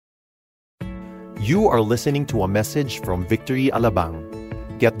You are listening to a message from Victory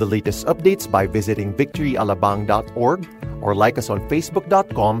Alabang. Get the latest updates by visiting victoryalabang.org or like us on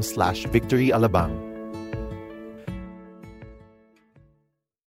facebook.com/victoryalabang.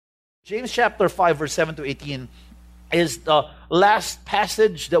 James chapter 5, verse 7 to 18 is the last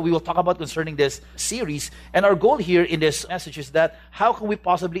passage that we will talk about concerning this series. And our goal here in this message is that how can we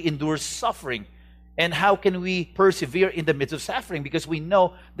possibly endure suffering? And how can we persevere in the midst of suffering? Because we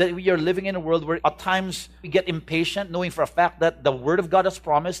know that we are living in a world where at times we get impatient, knowing for a fact that the Word of God has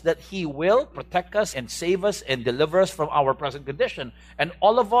promised that He will protect us and save us and deliver us from our present condition. And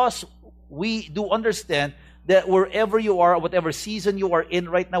all of us, we do understand that wherever you are, whatever season you are in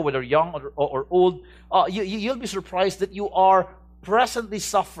right now, whether young or old, you'll be surprised that you are presently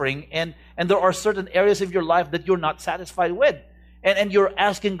suffering and there are certain areas of your life that you're not satisfied with. And you're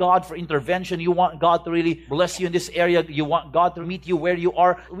asking God for intervention. You want God to really bless you in this area. You want God to meet you where you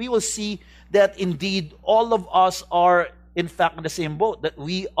are. We will see that indeed all of us are in fact in the same boat, that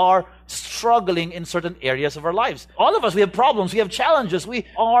we are struggling in certain areas of our lives. All of us, we have problems, we have challenges. We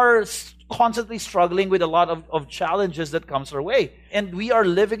are constantly struggling with a lot of challenges that comes our way. And we are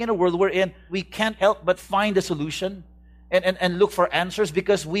living in a world wherein we can't help but find a solution and look for answers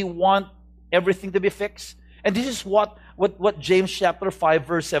because we want everything to be fixed. And this is what James chapter 5,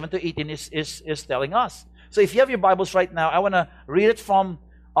 verse 7 to 18 is telling us. So if you have your Bibles right now, I want to read it from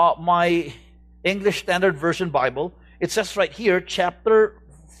my English Standard Version Bible. It says right here, chapter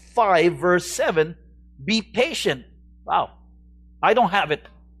 5, verse 7, be patient. Wow, I don't have it.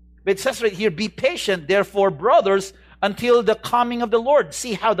 But it says right here, be patient, therefore, brothers, until the coming of the Lord.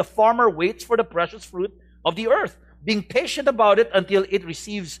 See how the farmer waits for the precious fruit of the earth, being patient about it until it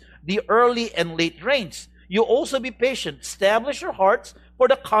receives the early and late rains. You also be patient. Establish your hearts, for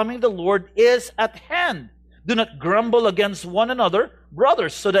the coming of the Lord is at hand. Do not grumble against one another,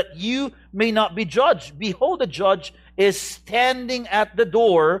 brothers, so that you may not be judged. Behold, the judge is standing at the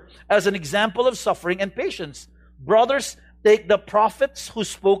door as an example of suffering and patience. Brothers, take the prophets who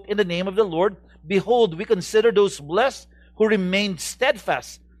spoke in the name of the Lord. Behold, we consider those blessed who remained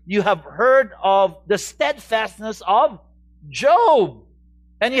steadfast. You have heard of the steadfastness of Job.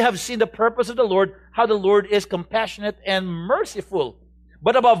 And you have seen the purpose of the Lord, how the Lord is compassionate and merciful.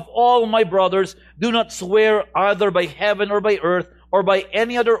 But above all, my brothers, do not swear either by heaven or by earth or by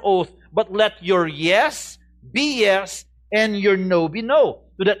any other oath, but let your yes be yes and your no be no,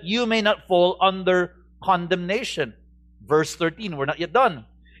 so that you may not fall under condemnation. Verse 13, we're not yet done.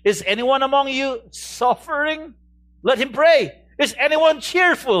 Is anyone among you suffering? Let him pray. Is anyone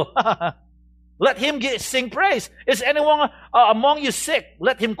cheerful? Let him sing praise. Is anyone among you sick?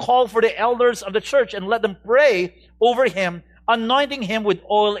 Let him call for the elders of the church and let them pray over him, anointing him with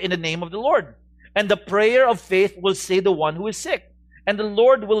oil in the name of the Lord. And the prayer of faith will save the one who is sick, and the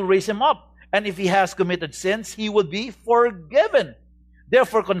Lord will raise him up. And if he has committed sins, he will be forgiven.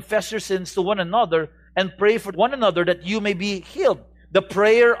 Therefore, confess your sins to one another and pray for one another that you may be healed. The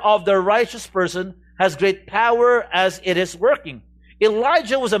prayer of the righteous person has great power as it is working.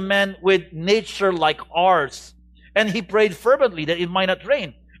 Elijah was a man with nature like ours, and he prayed fervently that it might not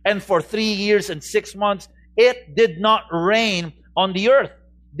rain. And for 3 years and 6 months, it did not rain on the earth.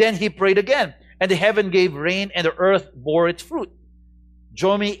 Then he prayed again, and the heaven gave rain, and the earth bore its fruit.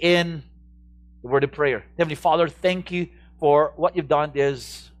 Join me in the word of prayer. Heavenly Father, thank you for what you've done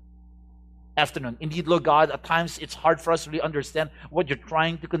this afternoon. Indeed, Lord God, at times it's hard for us to really understand what you're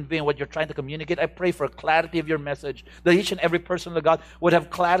trying to convey and what you're trying to communicate. I pray for clarity of your message, that each and every person, Lord God, would have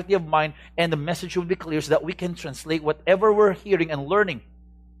clarity of mind and the message will be clear so that we can translate whatever we're hearing and learning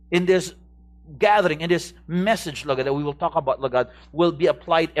in this gathering, in this message, Lord God, that we will talk about, Lord God, will be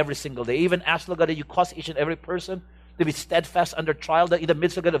applied every single day. Even ask, Lord God, that you cause each and every person to be steadfast under trial, that in the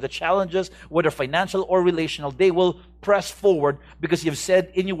midst of the challenges, whether financial or relational, they will press forward because you've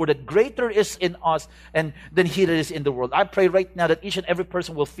said in your word that greater is in us and than he that is in the world. I pray right now that each and every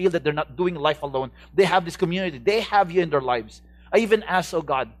person will feel that they're not doing life alone. They have this community. They have you in their lives. I even ask, oh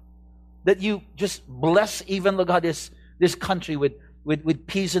God, that you just bless even, Lord God, this country with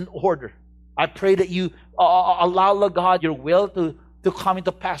peace and order. I pray that you allow, Lord God, your will to come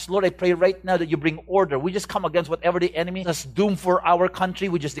into pass. Lord, I pray right now that you bring order. We just come against whatever the enemy has doomed for our country.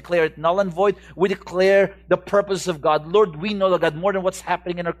 We just declare it null and void. We declare the purpose of God. Lord, we know, Lord God, more than what's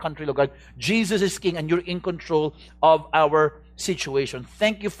happening in our country, Lord God, Jesus is King and you're in control of our situation.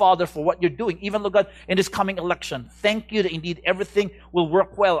 Thank you, Father, for what you're doing, even, Lord God, in this coming election. Thank you that indeed everything will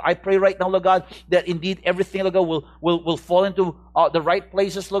work well. I pray right now, Lord God, that indeed everything, Lord God, will fall into the right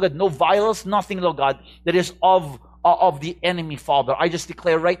places, Lord God. No violence, nothing, Lord God, that is of the enemy, Father. I just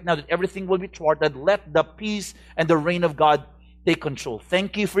declare right now that everything will be thwarted. Let the peace and the reign of God take control.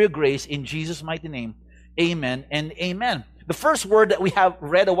 Thank you for your grace in Jesus' mighty name. Amen and amen. The first word that we have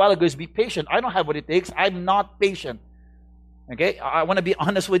read a while ago is be patient. I don't have what it takes. I'm not patient. Okay? I want to be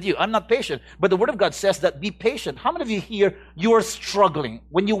honest with you. I'm not patient. But the Word of God says that be patient. How many of you here, you are struggling?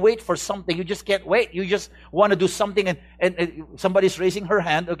 When you wait for something, you just can't wait. You just want to do something and somebody's raising her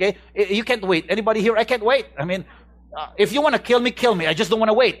hand, okay? You can't wait. Anybody here? I can't wait. I mean, if you want to kill me, kill me. I just don't want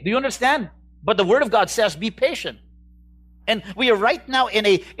to wait. Do you understand? But the Word of God says be patient. And we are right now in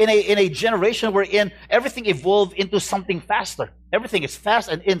a generation wherein everything evolved into something faster. Everything is fast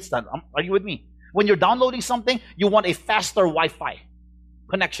and instant. Are you with me? When you're downloading something, you want a faster Wi-Fi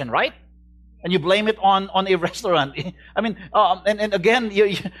connection, right? And you blame it on a restaurant. I mean, and again,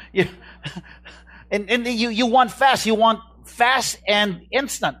 you want fast. You want fast and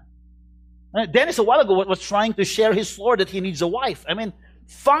instant. Dennis a while ago was trying to share his story that he needs a wife. I mean,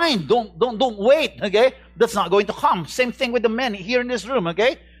 fine, don't wait, okay? That's not going to come. Same thing with the men here in this room,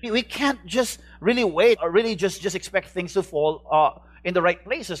 okay? We can't just really wait or really just expect things to fall in the right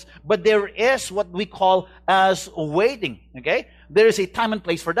places. But there is what we call as waiting, okay? There is a time and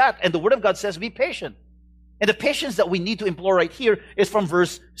place for that. And the Word of God says be patient. And the patience that we need to implore right here is from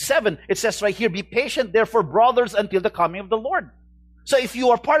verse 7. It says right here, be patient, therefore, brothers, until the coming of the Lord. So if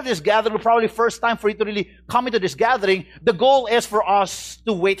you are part of this gathering, probably first time for you to really come into this gathering, the goal is for us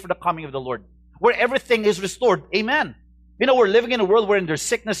to wait for the coming of the Lord, where everything is restored. Amen. You know, we're living in a world where there's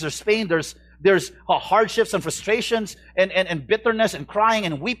sickness, there's pain, there's hardships and frustrations and bitterness and crying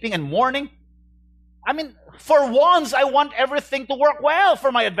and weeping and mourning. I mean, for once, I want everything to work well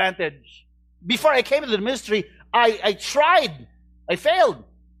for my advantage. Before I came into the ministry, I tried. I failed.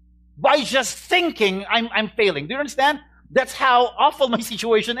 By just thinking I'm failing. Do you understand? That's how awful my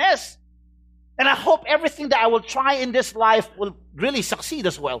situation is. And I hope everything that I will try in this life will really succeed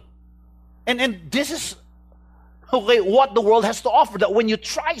as well. And this is what the world has to offer. That when you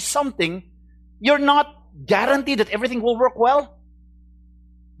try something, you're not guaranteed that everything will work well.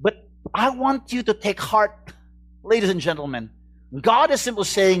 But I want you to take heart, ladies and gentlemen. God is simply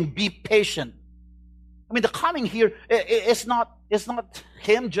saying, be patient. I mean, the coming here is not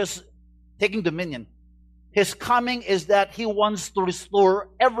Him just taking dominion. His coming is that He wants to restore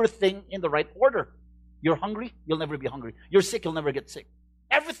everything in the right order. You're hungry, you'll never be hungry. You're sick, you'll never get sick.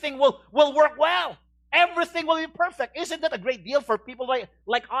 Everything will work well. Everything will be perfect. Isn't that a great deal for people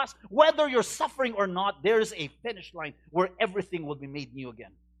like us? Whether you're suffering or not, there is a finish line where everything will be made new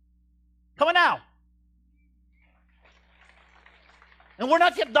again. Come on now. And we're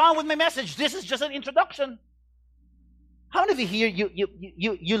not yet done with my message. This is just an introduction. How many of you here,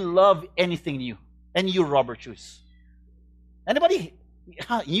 you love anything new? And you rubber shoes. Anybody?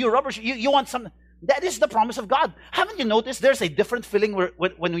 You rubber shoes. You want something. That is the promise of God. Haven't you noticed there's a different feeling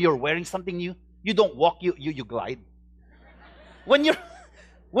when you're wearing something new? You don't walk, you glide. When you're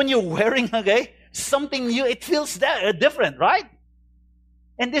wearing something new, it feels different, right?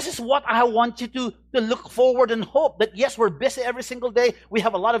 And this is what I want you to look forward and hope. That yes, we're busy every single day. We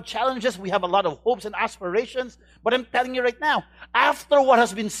have a lot of challenges. We have a lot of hopes and aspirations. But I'm telling you right now, after what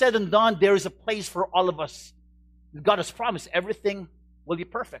has been said and done, there is a place for all of us. God has promised everything will be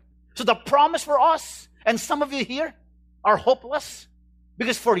perfect. So the promise for us, and some of you here are hopeless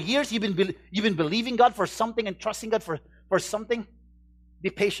because for years you've been believing God for something and trusting God for something. Be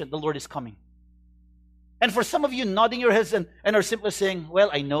patient. The Lord is coming. And for some of you nodding your heads and are simply saying,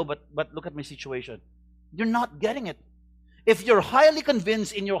 well, I know, but look at my situation. You're not getting it. If you're highly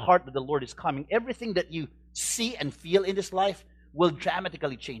convinced in your heart that the Lord is coming, everything that you see and feel in this life will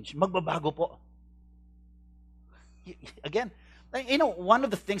dramatically change. Magbabago po. Again, you know, one of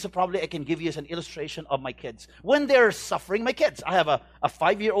the things that probably I can give you is an illustration of my kids. When they're suffering, my kids, I have a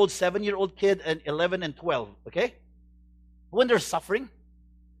 5-year-old, 7-year-old kid, and 11 and 12, okay? When they're suffering,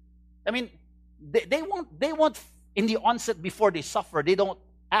 I mean, they won't in the onset before they suffer, they don't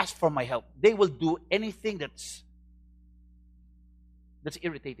ask for my help. They will do anything that's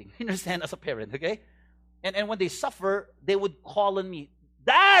irritating. You understand, as a parent, okay? And when they suffer, they would call on me,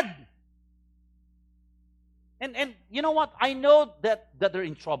 Dad! And you know what? I know that they're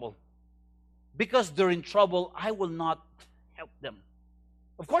in trouble. Because they're in trouble, I will not help them.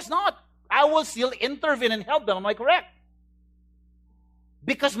 Of course not. I will still intervene and help them. Am I correct?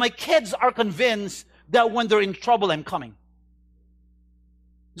 Because my kids are convinced that when they're in trouble, I'm coming.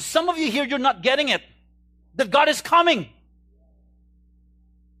 Some of you here, you're not getting it. That God is coming.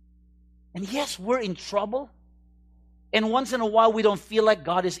 And yes, we're in trouble. And once in a while, we don't feel like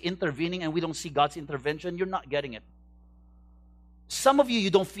God is intervening and we don't see God's intervention. You're not getting it. Some of you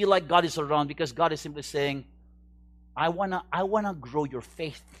don't feel like God is around because God is simply saying, I wanna grow your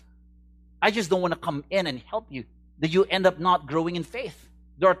faith. I just don't want to come in and help you. that you end up not growing in faith.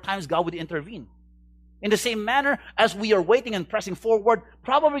 There are times God would intervene. In the same manner, as we are waiting and pressing forward,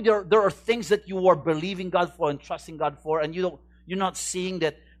 probably there are things that you are believing God for and trusting God for, and you're not seeing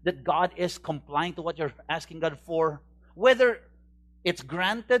that God is complying to what you're asking God for. Whether it's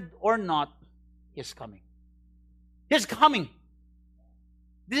granted or not, He's coming. He's coming.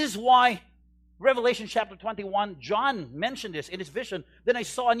 This is why Revelation chapter 21, John mentioned this in his vision. Then I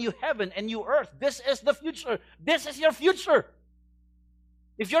saw a new heaven and new earth. This is the future. This is your future.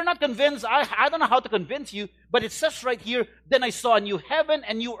 If you're not convinced, I don't know how to convince you, but it says right here, then I saw a new heaven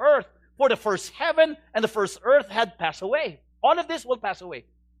and new earth. For the first heaven and the first earth had passed away. All of this will pass away.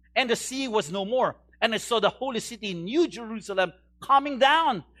 And the sea was no more. And I saw the holy city, New Jerusalem, coming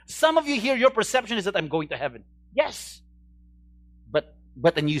down. Some of you here, your perception is that I'm going to heaven. Yes.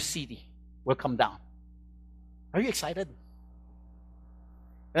 But a new city will come down. Are you excited?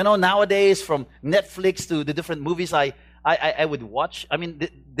 You know, nowadays, from Netflix to the different movies I would watch, I mean,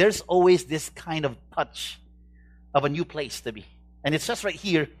 there's always this kind of touch of a new place to be. And it says right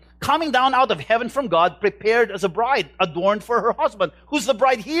here, coming down out of heaven from God, prepared as a bride, adorned for her husband. Who's the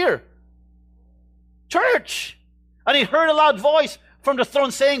bride here? Church. And he heard a loud voice from the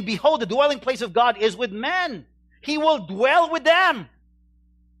throne saying, behold, the dwelling place of God is with men. He will dwell with them.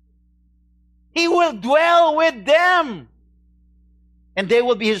 He will dwell with them. And they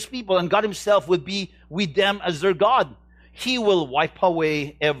will be His people, and God Himself will be with them as their God. He will wipe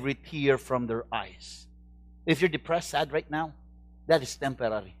away every tear from their eyes. If you're depressed, sad right now, that is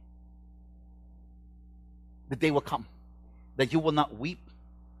temporary. The day will come that you will not weep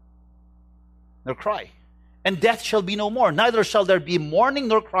nor cry. And death shall be no more. Neither shall there be mourning,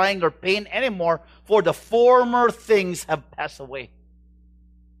 nor crying, nor pain anymore, for the former things have passed away.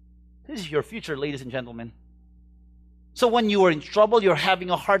 This is your future, ladies and gentlemen. So when you are in trouble, you're having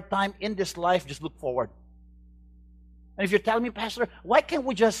a hard time in this life, just look forward. And if you're telling me, Pastor, why can't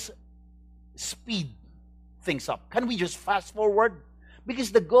we just speed things up? Can we just fast forward?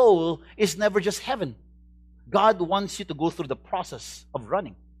 Because the goal is never just heaven. God wants you to go through the process of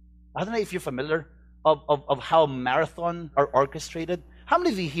running. I don't know if you're familiar of how marathons are orchestrated. How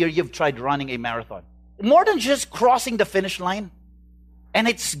many of you here, you've tried running a marathon? More than just crossing the finish line. And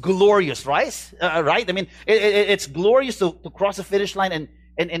it's glorious, right? Right? I mean, it's glorious to cross the finish line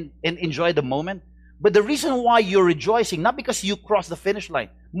and enjoy the moment. But the reason why you're rejoicing, not because you crossed the finish line,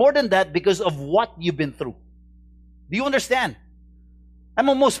 more than that, because of what you've been through. Do you understand? I'm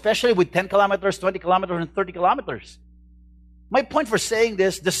almost especially with 10 kilometers, 20 kilometers, and 30 kilometers. My point for saying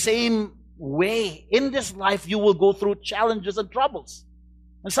this, the same way, in this life, you will go through challenges and troubles.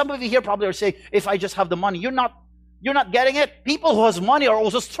 And some of you here probably are saying, if I just have the money, you're not getting it. People who has money are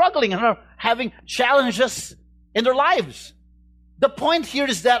also struggling and are having challenges in their lives. The point here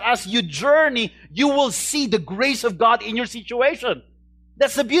is that as you journey, you will see the grace of God in your situation.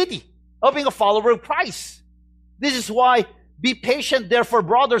 That's the beauty of being a follower of Christ. This is why, be patient, therefore,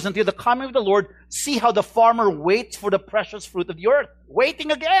 brothers, until the coming of the Lord. See how the farmer waits for the precious fruit of the earth.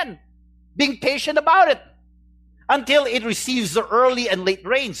 Waiting again. Being patient about it. Until it receives the early and late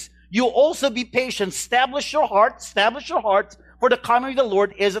rains. You also be patient. Establish your heart, for the coming of the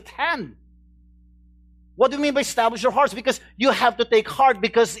Lord is at hand. What do you mean by establish your hearts? Because you have to take heart,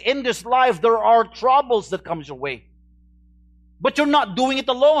 because in this life there are troubles that comes your way. But you're not doing it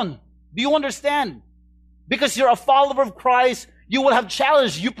alone. Do you understand? Because you're a follower of Christ, you will have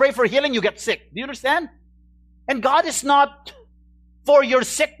challenge. You pray for healing, you get sick. Do you understand? And God is not for your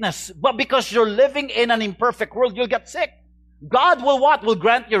sickness, but because you're living in an imperfect world, you'll get sick. God will what? Will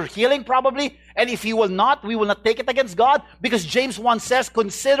grant your healing probably. And if He will not, we will not take it against God. Because James 1 says,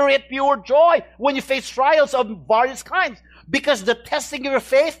 consider it pure joy when you face trials of various kinds. Because the testing of your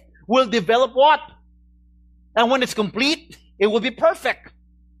faith will develop what? And when it's complete, it will be perfect.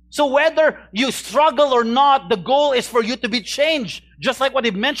 So whether you struggle or not, the goal is for you to be changed. Just like what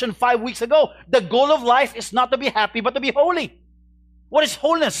he mentioned 5 weeks ago. The goal of life is not to be happy, but to be holy. What is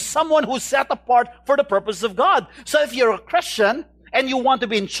holiness? Someone who's set apart for the purpose of God. So if you're a Christian and you want to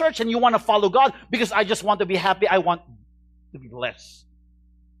be in church and you want to follow God because I just want to be happy, I want to be blessed.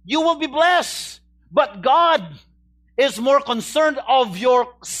 You will be blessed. But God is more concerned of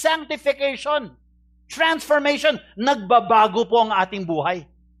your sanctification, transformation. Nagbabago po ang ating buhay.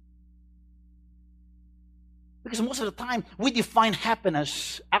 Because most of the time, we define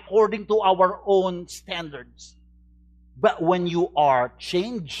happiness according to our own standards. But when you are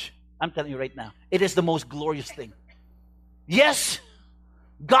changed, I'm telling you right now, it is the most glorious thing. Yes,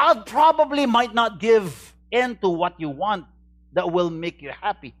 God probably might not give in to what you want that will make you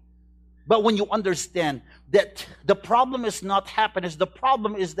happy. But when you understand that the problem is not happiness, the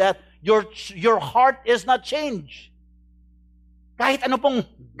problem is that your heart is not changed. Kahit ano pong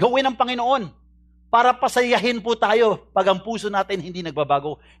gawin ng Panginoon para pasayahin po tayo pag ang puso natin hindi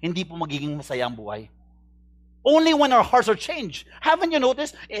nagbabago, hindi po magiging masaya ang buhay. Only when our hearts are changed. Haven't you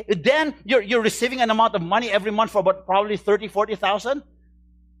noticed? Then you're receiving an amount of money every month for about probably 30,000, 40,000.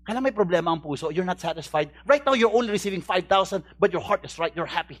 Kaya may problema ang puso. You're not satisfied. Right now, you're only receiving 5,000, but your heart is right. You're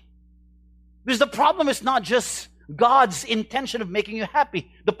happy. Because the problem is not just God's intention of making you happy.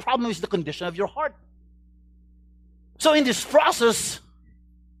 The problem is the condition of your heart. So in this process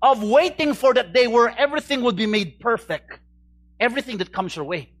of waiting for that day where everything will be made perfect, everything that comes your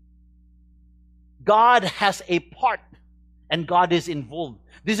way, God has a part and God is involved.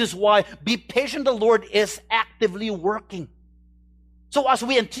 This is why be patient. The Lord is actively working. So as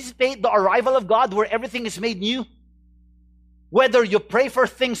we anticipate the arrival of God where everything is made new, whether you pray for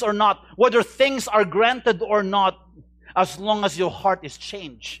things or not, whether things are granted or not, as long as your heart is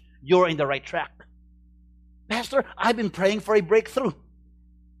changed, you're in the right track. Pastor, I've been praying for a breakthrough.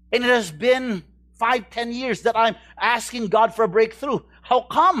 And it has been 5-10 years that I'm asking God for a breakthrough. How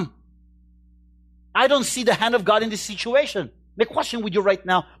come I don't see the hand of God in this situation? My question with you right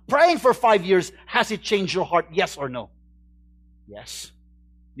now, praying for 5 years, has it changed your heart? Yes or no? Yes.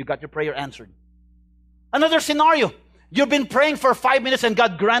 You got your prayer answered. Another scenario. You've been praying for 5 minutes and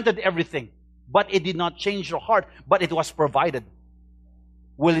God granted everything. But it did not change your heart. But it was provided.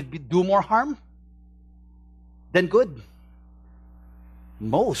 Will it do more harm than good?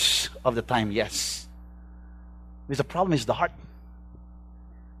 Most of the time, yes. Because the problem is the heart.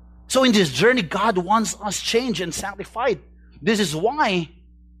 So in this journey, God wants us changed and sanctified. This is why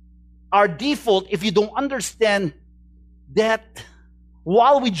our default, if you don't understand that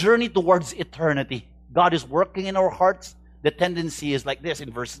while we journey towards eternity, God is working in our hearts. The tendency is like this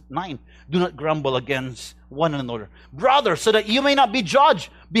in verse 9. Do not grumble against one another. Brothers, so that you may not be judged.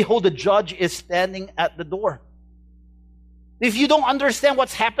 Behold, the judge is standing at the door. If you don't understand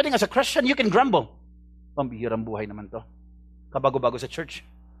what's happening as a Christian, you can grumble. Pambihirang buhay naman to. Kabago-bago sa church.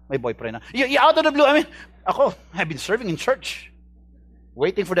 May boyfriend na. You out of the blue, I've been serving in church.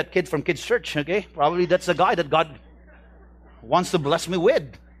 Waiting for that kid from kids' church, okay? Probably that's the guy that God wants to bless me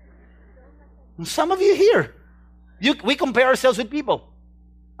with. And some of you here, we compare ourselves with people.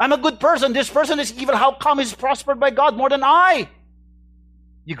 I'm a good person. This person is evil. How come he's prospered by God more than I?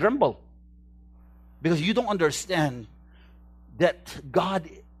 You grumble. Because you don't understand that God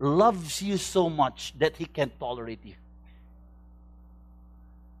loves you so much that He can't tolerate you.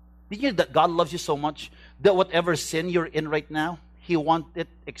 Did you know that God loves you so much that whatever sin you're in right now, He wants it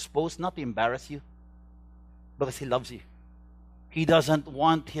exposed, not to embarrass you, because He loves you. He doesn't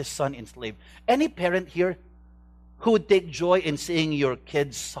want His son enslaved. Any parent here who would take joy in seeing your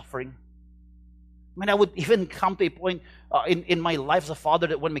kids suffering? I would even come to a point in my life as a father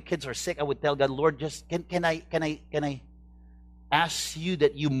that when my kids are sick, I would tell God, Lord, just can I ask you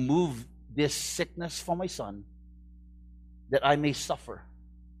that you move this sickness for my son, that I may suffer,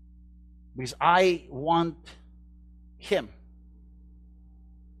 because I want him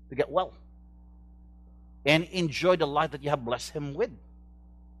to get well and enjoy the life that you have blessed him with.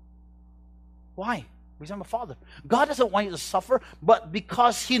 Why? Because I'm a father. God doesn't want you to suffer, but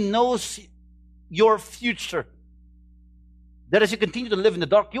because He knows your future, that as you continue to live in the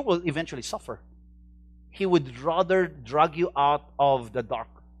dark, you will eventually suffer. He would rather drag you out of the dark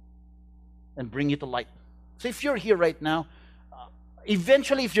and bring you to light. So if you're here right now,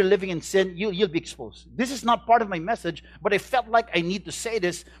 eventually if you're living in sin, you'll be exposed. This is not part of my message, but I felt like I need to say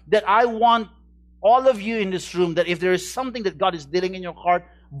this, that I want all of you in this room, that if there is something that God is dealing in your heart,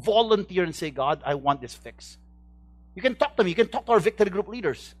 volunteer and say, God, I want this fixed. You can talk to me. You can talk to our victory group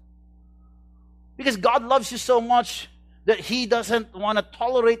leaders. Because God loves you so much that He doesn't want to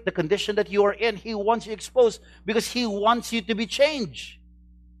tolerate the condition that you are in. He wants you exposed because He wants you to be changed.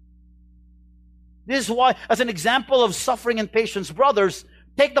 This is why, as an example of suffering and patience, brothers,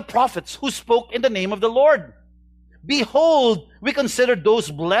 take the prophets who spoke in the name of the Lord. Behold, we consider those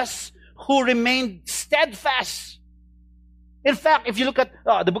blessed who remained steadfast. In fact, if you look at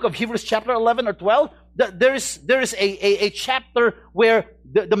the book of Hebrews chapter 11 or 12, there is a chapter where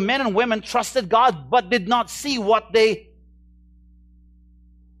the men and women trusted God but did not see what they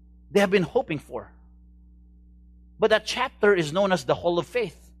have been hoping for. But that chapter is known as the Hall of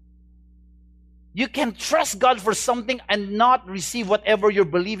Faith. You can trust God for something and not receive whatever you're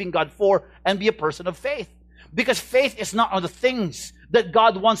believing God for and be a person of faith. Because faith is not on the things that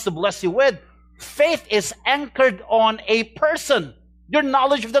God wants to bless you with. Faith is anchored on a person. Your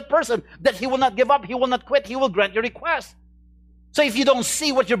knowledge of that person, that He will not give up, He will not quit, He will grant your request. So if you don't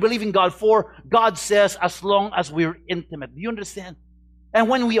see what you're believing God for, God says, as long as we're intimate. Do you understand? And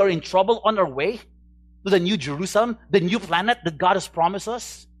when we are in trouble on our way, to the new Jerusalem, the new planet that God has promised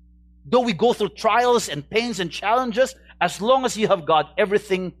us. Though we go through trials and pains and challenges, as long as you have God,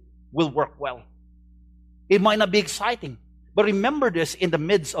 everything will work well. It might not be exciting, but remember this: in the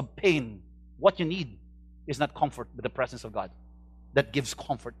midst of pain, what you need is not comfort, but the presence of God that gives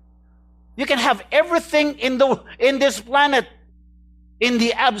comfort. You can have everything in this planet. In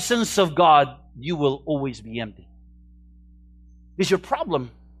the absence of God, you will always be empty. Because your problem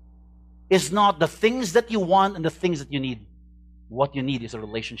is not the things that you want and the things that you need. What you need is a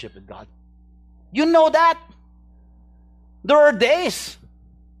relationship with God. You know that. There are days,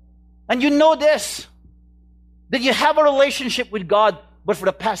 and you know this, that you have a relationship with God, but for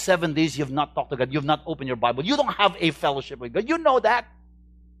the past 7 days you have not talked to God. You have not opened your Bible. You don't have a fellowship with God. You know that.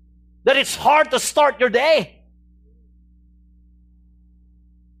 That it's hard to start your day.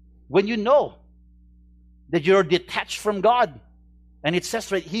 When you know that you're detached from God. And it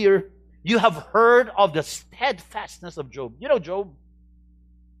says right here, you have heard of the steadfastness of Job. You know Job?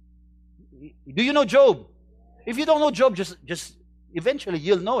 Do you know Job? If you don't know Job, just eventually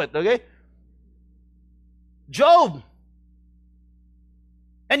you'll know it, okay? Job.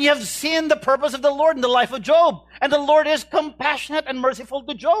 And you have seen the purpose of the Lord in the life of Job. And the Lord is compassionate and merciful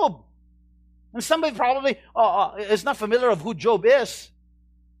to Job. And somebody probably is not familiar of who Job is.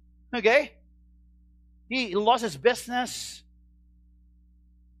 Okay? He lost his business,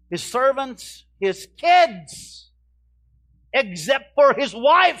 his servants, his kids, except for his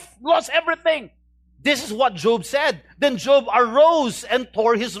wife, lost everything. This is what Job said. Then Job arose and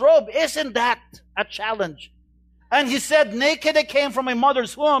tore his robe. Isn't that a challenge? And he said, naked I came from my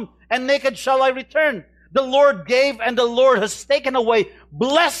mother's womb, and naked shall I return. The Lord gave, and the Lord has taken away.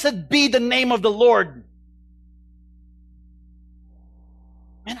 Blessed be the name of the Lord.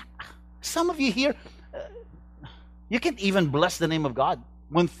 And some of you here, you can't even bless the name of God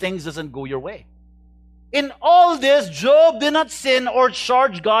when things doesn't go your way. In all this, Job did not sin or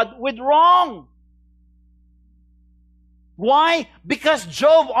charge God with wrong. Why? Because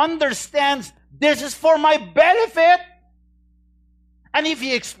Job understands this is for my benefit. And if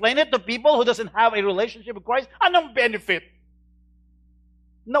he explain it to people who doesn't have a relationship with Christ, anong benefit?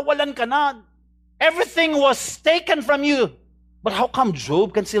 Nawalan ka na. Everything was taken from you. But how come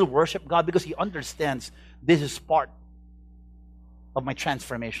Job can still worship God? Because he understands this is part of my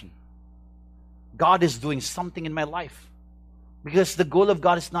transformation. God is doing something in my life. Because the goal of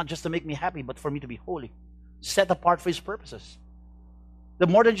God is not just to make me happy, but for me to be holy, set apart for His purposes. The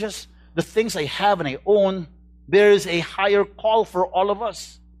more than just the things I have and I own, there is a higher call for all of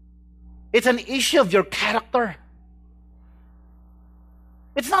us. It's an issue of your character.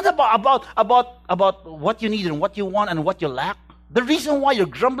 It's not about what you need and what you want and what you lack. The reason why you're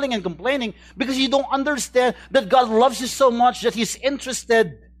grumbling and complaining, because you don't understand that God loves you so much that He's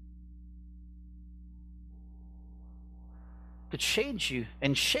interested to change you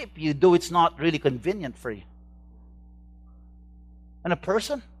and shape you, though it's not really convenient for you. And a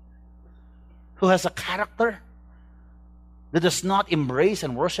person who has a character that does not embrace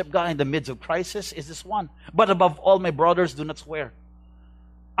and worship God in the midst of crisis is this one. But above all, my brothers, do not swear,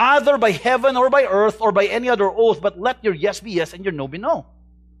 either by heaven or by earth or by any other oath, but let your yes be yes and your no be no.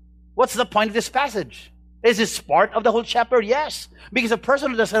 What's the point of this passage? Is this part of the whole chapter? Yes. Because a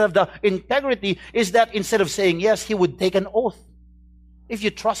person who doesn't have the integrity is that instead of saying yes, he would take an oath. If you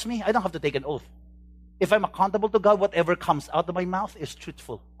trust me, I don't have to take an oath. If I'm accountable to God, whatever comes out of my mouth is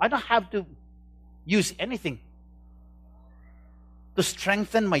truthful. I don't have to use anything to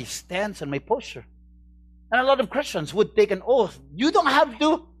strengthen my stance and my posture. And a lot of Christians would take an oath. You don't have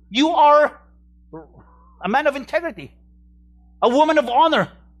to. You are a man of integrity, a woman of honor.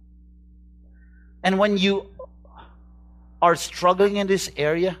 And when you are struggling in this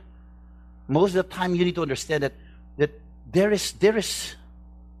area, most of the time you need to understand that there is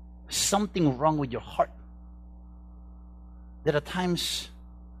something wrong with your heart. That at times,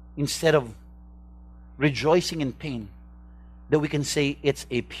 instead of rejoicing in pain, that we can say it's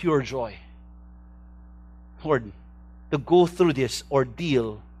a pure joy. Lord, to go through this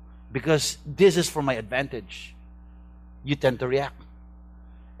ordeal because this is for my advantage, you tend to react.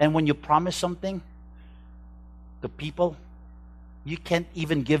 And when you promise something to people, you can't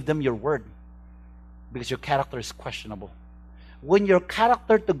even give them your word because your character is questionable. When your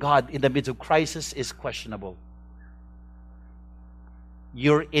character to God in the midst of crisis is questionable,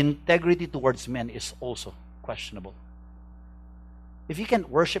 your integrity towards men is also questionable. If you can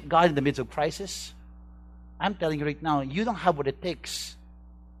worship God in the midst of crisis, I'm telling you right now, you don't have what it takes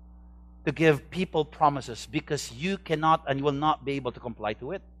to give people promises because you cannot and you will not be able to comply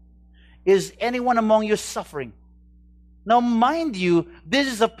to it. Is anyone among you suffering? Now, mind you, this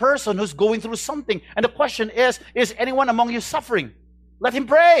is a person who's going through something. And the question is anyone among you suffering? Let him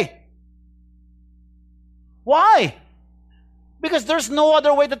pray. Why? Because there's no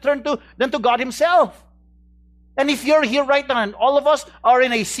other way to turn to than to God himself. And if you're here right now, and all of us are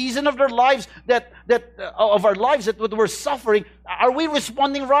in a season of our lives that we're suffering, are we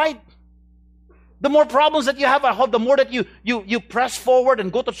responding right? The more problems that you have, I hope the more that you press forward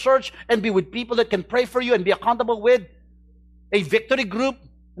and go to church and be with people that can pray for you and be accountable with, a victory group,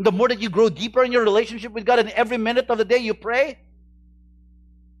 and the more that you grow deeper in your relationship with God, and every minute of the day you pray.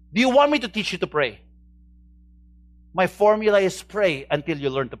 Do you want me to teach you to pray? My formula is pray until you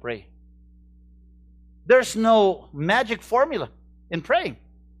learn to pray. There's no magic formula in praying.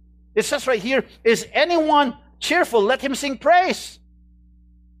 It says right here, is anyone cheerful? Let him sing praise.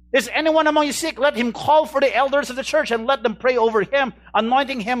 Is anyone among you sick? Let him call for the elders of the church and let them pray over him,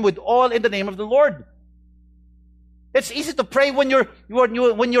 anointing him with oil in the name of the Lord. It's easy to pray when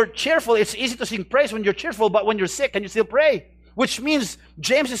you're cheerful. It's easy to sing praise when you're cheerful, but when you're sick, can you still pray? Which means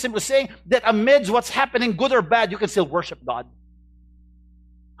James is simply saying that amidst what's happening, good or bad, you can still worship God.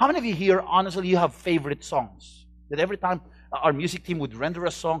 How many of you here, honestly, you have favorite songs? That every time our music team would render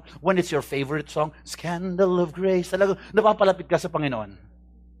a song, when it's your favorite song, Scandal of Grace, talaga, napapalapit ka sa Panginoon.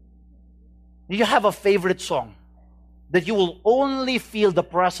 You have a favorite song that you will only feel the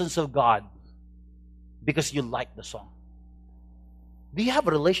presence of God because you like the song. Do you have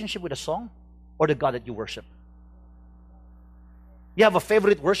a relationship with a song or the God that you worship? You have a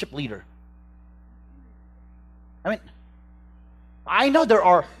favorite worship leader. I mean, I know there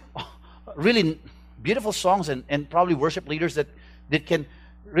are really beautiful songs and probably worship leaders that can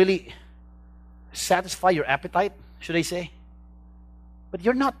really satisfy your appetite, should I say. But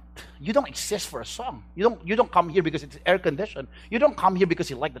you don't exist for a song. You don't come here because it's air conditioned. You don't come here because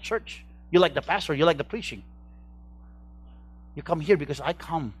you like the church. You like the pastor, you like the preaching. You come here because I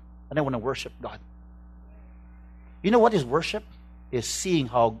come and I want to worship God. You know what is worship? Is seeing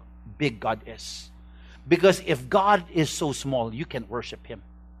how big God is. Because if God is so small, you can worship him.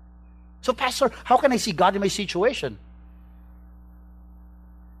 So, Pastor, how can I see God in my situation?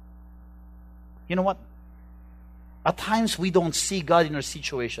 You know what? At times we don't see God in our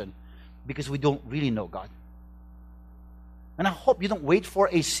situation because we don't really know God. And I hope you don't wait for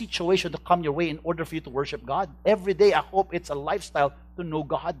a situation to come your way in order for you to worship God. Every day, I hope it's a lifestyle to know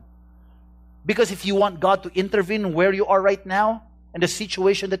God. Because if you want God to intervene where you are right now, and the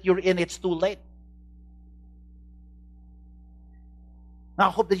situation that you're in, it's too late. Now,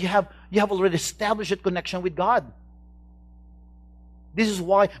 I hope that you have already established a connection with God. This is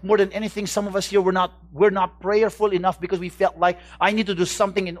why, more than anything, some of us here, we're not prayerful enough because we felt like I need to do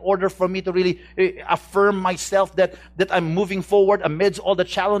something in order for me to really affirm myself that I'm moving forward amidst all the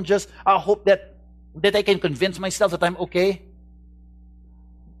challenges. I hope that I can convince myself that I'm okay.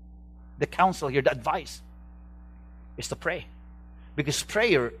 The counsel here, the advice, is to pray. Because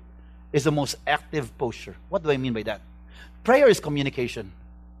prayer is the most active posture. What do I mean by that? Prayer is communication.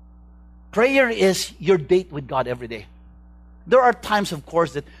 Prayer is your date with God every day. There are times, of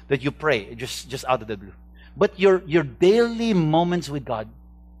course, that you pray just out of the blue. But your daily moments with God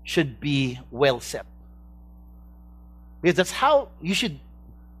should be well set. Because that's how you should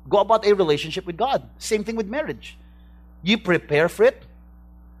go about a relationship with God. Same thing with marriage. You prepare for it.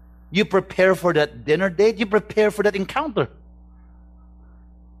 You prepare for that dinner date. You prepare for that encounter.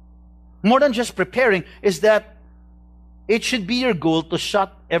 More than just preparing is that it should be your goal to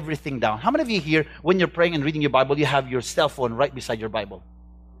shut everything down. How many of you here, when you're praying and reading your Bible, you have your cell phone right beside your Bible?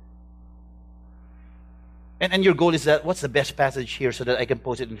 And your goal is that, what's the best passage here so that I can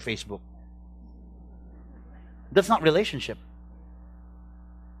post it in Facebook? That's not relationship.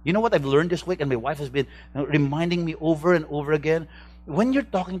 You know what I've learned this week, and my wife has been reminding me over and over again? When you're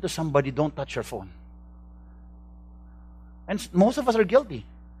talking to somebody, don't touch your phone. And most of us are guilty.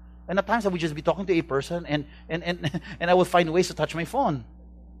 And at times I would just be talking to a person and I would find ways to touch my phone.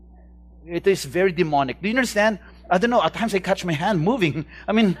 It is very demonic. Do you understand? I don't know, at times I catch my hand moving.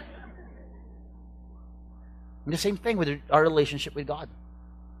 I mean, the same thing with our relationship with God.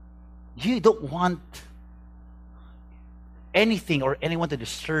 You don't want anything or anyone to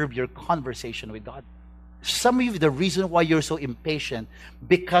disturb your conversation with God. Some of you, the reason why you're so impatient,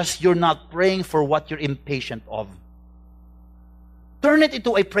 because you're not praying for what you're impatient of. Turn it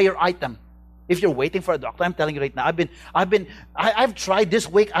into a prayer item. If you're waiting for a doctor, I'm telling you right now, I've tried this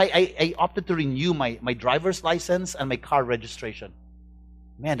week. I opted to renew my driver's license and my car registration.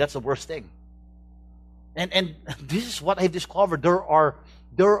 Man, that's the worst thing. And this is what I've discovered.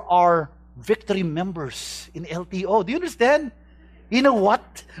 There are victory members in LTO. Do you understand? You know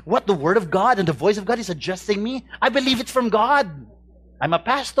what? What the Word of God and the voice of God is suggesting me? I believe it's from God. I'm a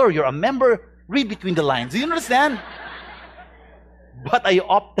pastor. You're a member. Read between the lines. Do you understand? But I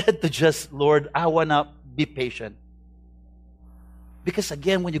opted to just, Lord, I want to be patient. Because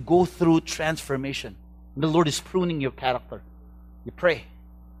again, when you go through transformation, the Lord is pruning your character, you pray.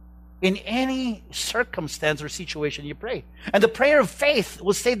 In any circumstance or situation, you pray. And the prayer of faith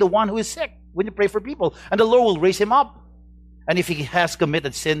will save the one who is sick when you pray for people. And the Lord will raise him up. And if he has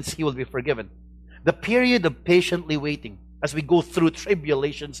committed sins, he will be forgiven. The period of patiently waiting as we go through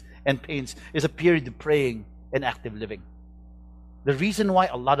tribulations and pains is a period of praying and active living. The reason why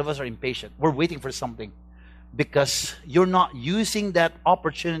a lot of us are impatient, we're waiting for something, because you're not using that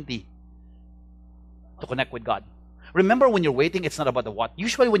opportunity to connect with God. Remember, when you're waiting, it's not about the what.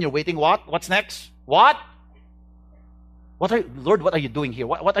 Usually when you're waiting, what? What's next? What? Lord, what are you doing here?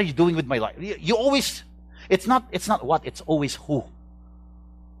 What are you doing with my life? You always, it's not what, it's always who.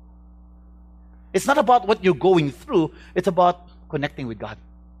 It's not about what you're going through, it's about connecting with God.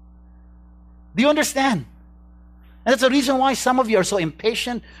 Do you understand? And that's the reason why some of you are so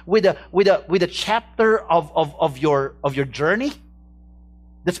impatient with a chapter of your journey,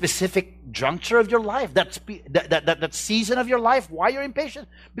 the specific juncture of your life, that season of your life. Why you're impatient?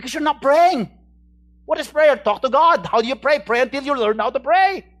 Because you're not praying. What is prayer? Talk to God. How do you pray? Pray until you learn how to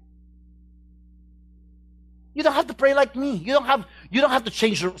pray. You don't have to pray like me. You don't have to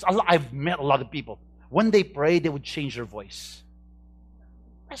change your. I've met a lot of people. When they pray, they would change their voice.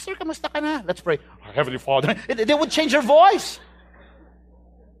 Pastor, kamusta ka na? Let's pray. Our Heavenly Father. They would change their voice.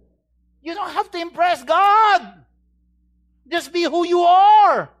 You don't have to impress God. Just be who you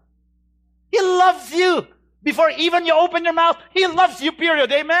are. He loves you. Before even you open your mouth, He loves you,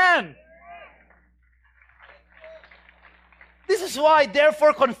 period. Amen. This is why,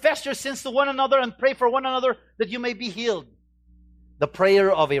 therefore, confess your sins to one another and pray for one another that you may be healed. The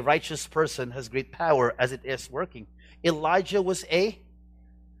prayer of a righteous person has great power as it is working. Elijah was a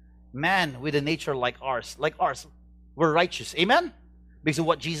man with a nature like ours. Like ours. We're righteous. Amen? Because of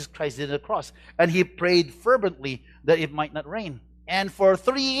what Jesus Christ did on the cross. And he prayed fervently that it might not rain. And for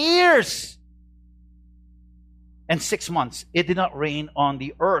 3 years and 6 months, it did not rain on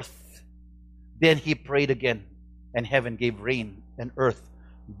the earth. Then he prayed again, and heaven gave rain, and earth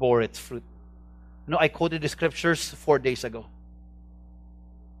bore its fruit. You know, I quoted the scriptures 4 days ago.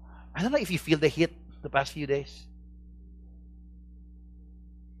 I don't know if you feel the heat the past few days.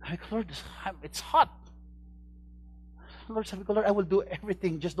 I'm like, Lord, it's hot. Lord, I will do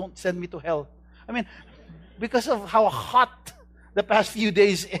everything. Just don't send me to hell. I mean, because of how hot the past few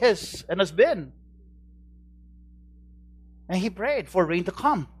days is and has been. And he prayed for rain to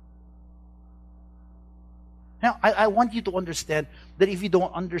come. Now, I want you to understand that if you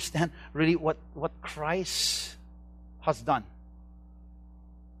don't understand really what Christ has done.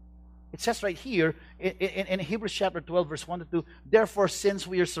 It says right here in Hebrews chapter 12, verse 1 to 2, therefore, since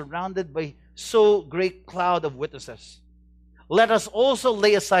we are surrounded by so great cloud of witnesses, let us also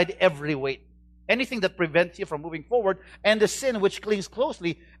lay aside every weight, anything that prevents you from moving forward, and the sin which clings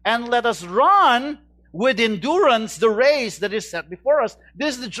closely, and let us run with endurance the race that is set before us.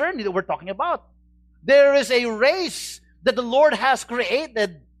 This is the journey that we're talking about. There is a race that the Lord has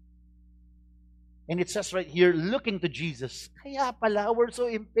created. And it says right here, looking to Jesus. Kaya pala, we're so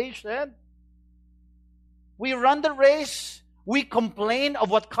impatient. We run the race. We complain of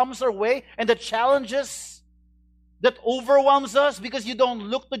what comes our way and the challenges that overwhelms us because you don't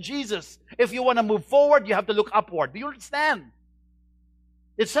look to Jesus. If you want to move forward, you have to look upward. Do you understand?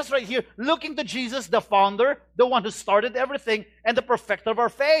 It says right here, looking to Jesus, the founder, the one who started everything, and the perfecter of our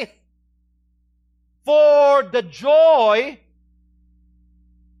faith. For the joy.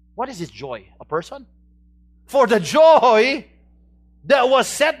 What is his joy? A person? For the joy that was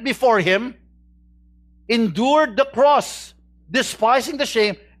set before him, endured the cross, despising the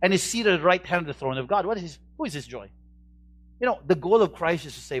shame, and is seated at the right hand of the throne of God. Who is his joy? You know, the goal of Christ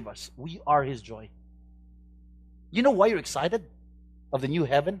is to save us. We are his joy. You know why you're excited of the new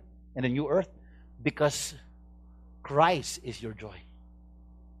heaven and the new earth? Because Christ is your joy.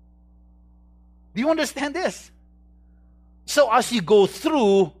 Do you understand this? So as you go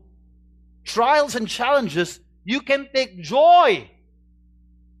through trials and challenges, you can take joy.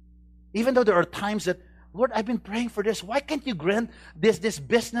 Even though there are times that, Lord, I've been praying for this. Why can't you grant this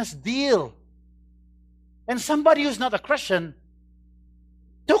business deal? And somebody who's not a Christian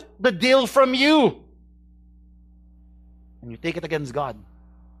took the deal from you. And you take it against God.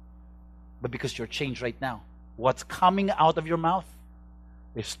 But because you're changed right now, what's coming out of your mouth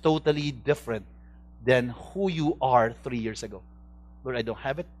is totally different than who you are 3 years ago. Lord, I don't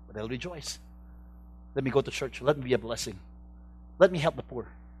have it, but I'll rejoice. Let me go to church. Let me be a blessing. Let me help the poor.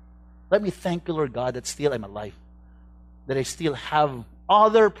 Let me thank you, Lord God, that still I'm alive. That I still have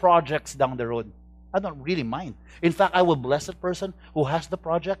other projects down the road. I don't really mind. In fact, I will bless that person who has the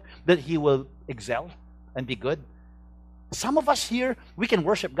project, that he will excel and be good. Some of us here, we can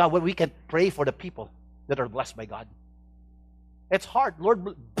worship God when we can pray for the people that are blessed by God. It's hard. Lord,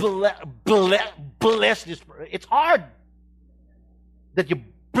 bless this. It's hard that you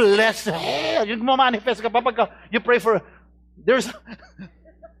bless. Manifest you pray for. There's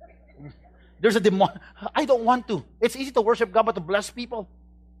a demon. I don't want to. It's easy to worship God, but to bless people.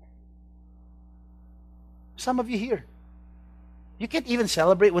 Some of you here, you can't even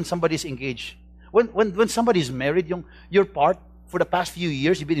celebrate when somebody's engaged. When somebody's married, your part for the past few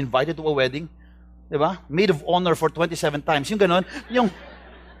years, you've been invited to a wedding, diba? Maid of honor for 27 times. Yung ganon,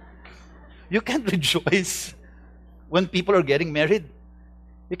 you can't rejoice when people are getting married.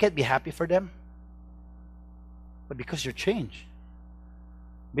 You can't be happy for them. But because you're changed,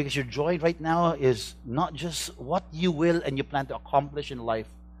 because your joy right now is not just what you will and you plan to accomplish in life.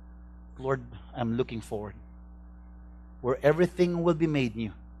 Lord, I'm looking forward where everything will be made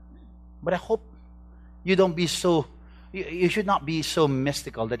new. But I hope you don't be so, you should not be so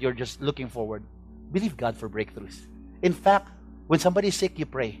mystical that you're just looking forward. Believe God for breakthroughs. In fact, when somebody's sick, you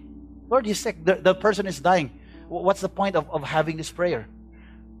pray. Lord, he's sick. The person is dying. What's the point of having this prayer?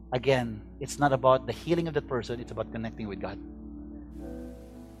 Again, it's not about the healing of the person. It's about connecting with God.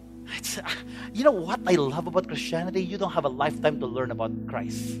 You know what I love about Christianity? You don't have a lifetime to learn about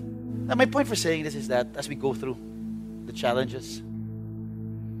Christ. Now, my point for saying this is that as we go through the challenges,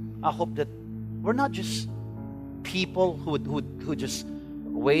 I hope that we're not just people who just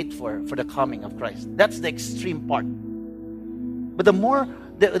wait for the coming of Christ. That's the extreme part. But the more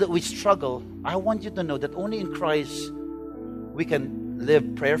that we struggle, I want you to know that only in Christ we can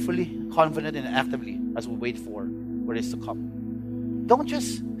live prayerfully, confident, and actively as we wait for what is to come. Don't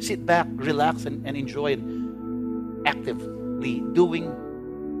just sit back, relax, and enjoy and actively doing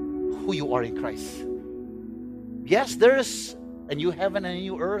who you are in Christ. Yes, there is a new heaven and a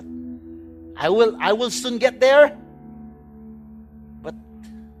new earth. I will soon get there. But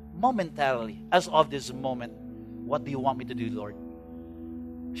momentarily, as of this moment, what do you want me to do, Lord?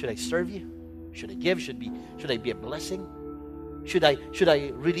 Should I serve you? Should I give? Should I be a blessing? Should I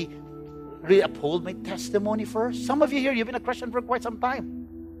really uphold my testimony first? Some of you here, you've been a Christian for quite some time.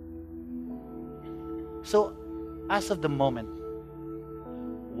 So, as of the moment,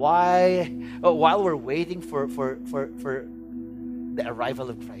 while we're waiting for the arrival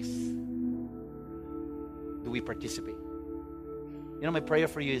of Christ, do we participate? You know, my prayer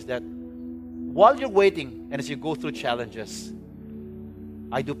for you is that while you're waiting and as you go through challenges,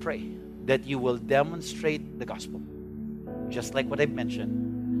 I do pray that you will demonstrate the gospel. Just like what I mentioned,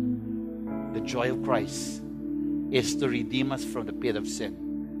 the joy of Christ is to redeem us from the pit of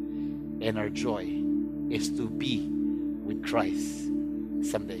sin. And our joy is to be with Christ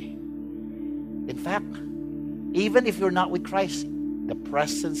someday. In fact, even if you're not with Christ, the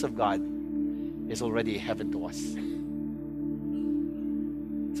presence of God is already heaven to us.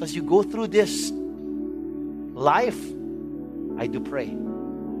 So as you go through this life, I do pray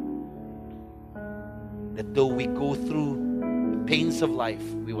that though we go through the pains of life,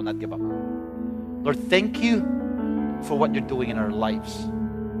 we will not give up. Lord, thank you for what you're doing in our lives.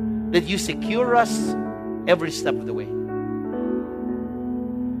 That you secure us every step of the way.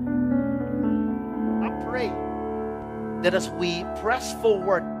 I pray that as we press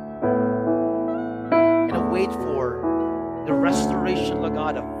forward and wait for the restoration, Lord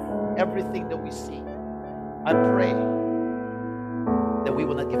God, of everything that we see, I pray that we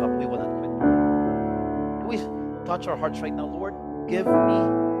will not give up, we will not quit. Can we touch our hearts right now? Lord, give me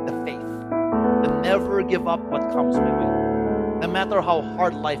the faith to never give up what comes my way. No matter how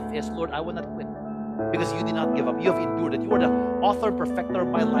hard life is, Lord, I will not quit because you did not give up. You have endured it. You are the author and perfecter of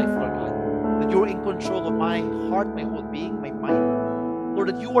my life, Lord God. That you are in control of my heart, my whole being, my mind. Lord,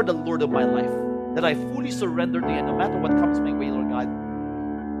 that you are the Lord of my life. That I fully surrender to you no matter what comes my way, Lord God.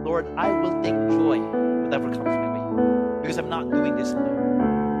 Lord, I will take joy whatever comes my way because I'm not doing this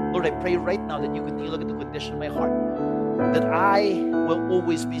alone. Lord, I pray right now that you continue to look at the condition of my heart, that I will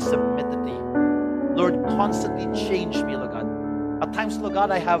always be submitted to you. Lord, constantly change me, Lord God. At times, Lord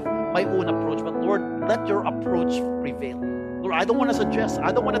God, I have my own approach, but Lord, let your approach prevail. Lord, I don't want to suggest,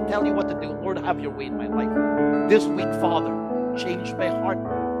 I don't want to tell you what to do. Lord, have your way in my life. This week, Father, change my heart.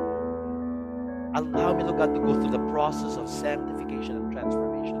 Allow me, Lord God, to go through the process of sanctification and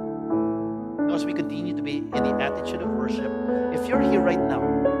transformation. Now, as we continue to be in the attitude of worship, if you're here right now,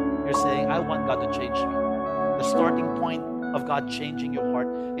 you're saying, I want God to change me. The starting point of God changing your heart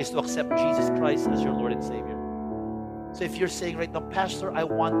is to accept Jesus Christ as your Lord and Savior. So if you're saying right now, Pastor, I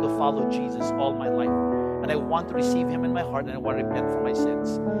want to follow Jesus all my life, and I want to receive Him in my heart, and I want to repent for my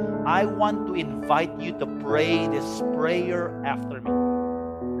sins, I want to invite you to pray this prayer after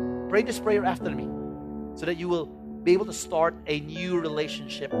me. Pray this prayer after me so that you will be able to start a new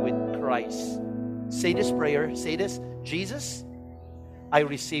relationship with Christ. Say this prayer. Say this. Jesus, I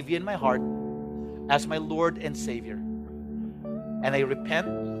receive you in my heart as my Lord and Savior. And I repent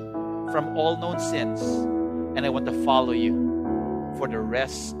from all known sins. And I want to follow you for the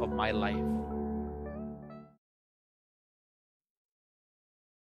rest of my life.